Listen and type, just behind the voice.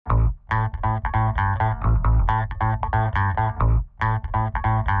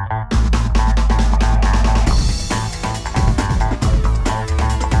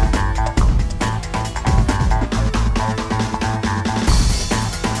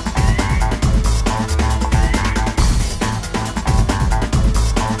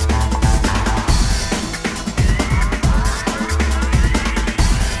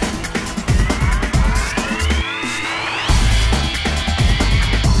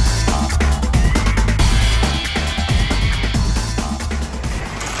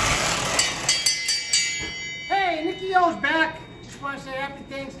Back. Just want to say happy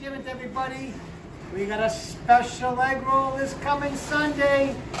Thanksgiving to everybody. We got a special egg roll this coming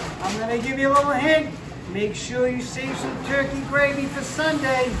Sunday. I'm going to give you a little hint. Make sure you save some turkey gravy for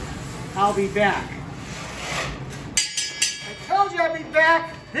Sunday. I'll be back. I told you I'd be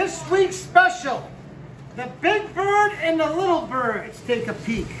back. This week's special. The big bird and the little bird. Let's take a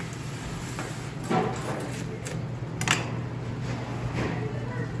peek.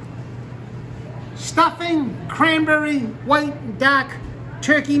 Stuffing, cranberry, white and dark,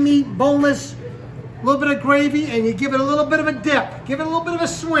 turkey meat, boneless, a little bit of gravy, and you give it a little bit of a dip. Give it a little bit of a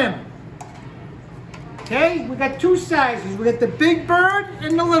swim. Okay, we got two sizes. We got the big bird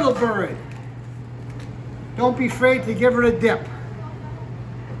and the little bird. Don't be afraid to give her a dip.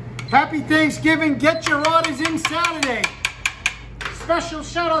 Happy Thanksgiving. Get your orders in Saturday. Special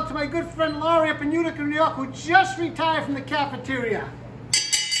shout out to my good friend Laurie up in Utica, New York, who just retired from the cafeteria.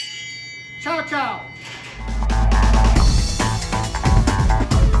 Ciao, ciao.